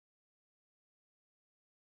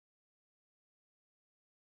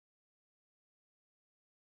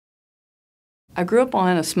I grew up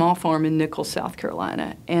on a small farm in Nichols, South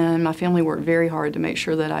Carolina, and my family worked very hard to make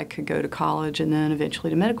sure that I could go to college and then eventually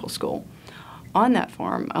to medical school. On that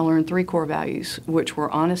farm, I learned 3 core values, which were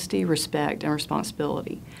honesty, respect, and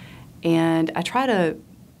responsibility. And I try to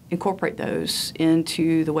incorporate those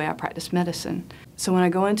into the way I practice medicine. So when I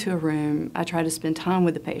go into a room, I try to spend time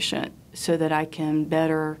with the patient so that I can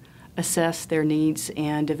better assess their needs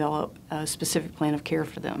and develop a specific plan of care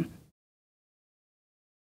for them.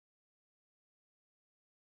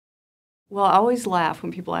 Well, I always laugh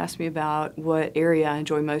when people ask me about what area I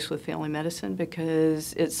enjoy most with family medicine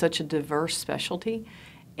because it's such a diverse specialty,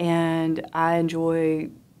 and I enjoy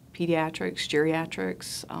pediatrics,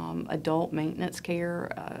 geriatrics, adult maintenance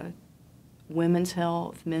care, women's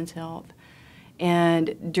health, men's health.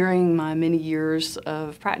 And during my many years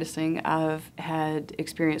of practicing, I've had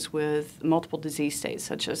experience with multiple disease states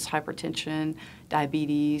such as hypertension,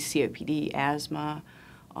 diabetes, COPD, asthma,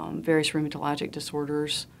 various rheumatologic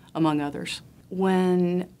disorders, among others.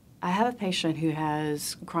 When I have a patient who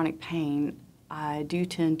has chronic pain, I do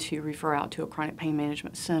tend to refer out to a chronic pain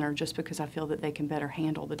management center just because I feel that they can better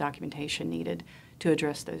handle the documentation needed to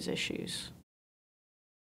address those issues.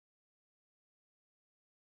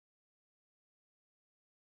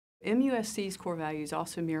 MUSC's core values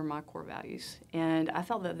also mirror my core values, and I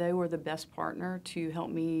felt that they were the best partner to help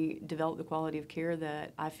me develop the quality of care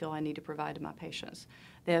that I feel I need to provide to my patients.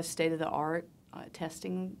 They have state-of-the-art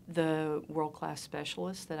testing, the world-class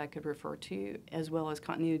specialists that I could refer to, as well as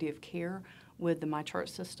continuity of care with the MyChart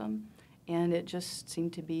system, and it just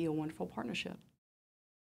seemed to be a wonderful partnership.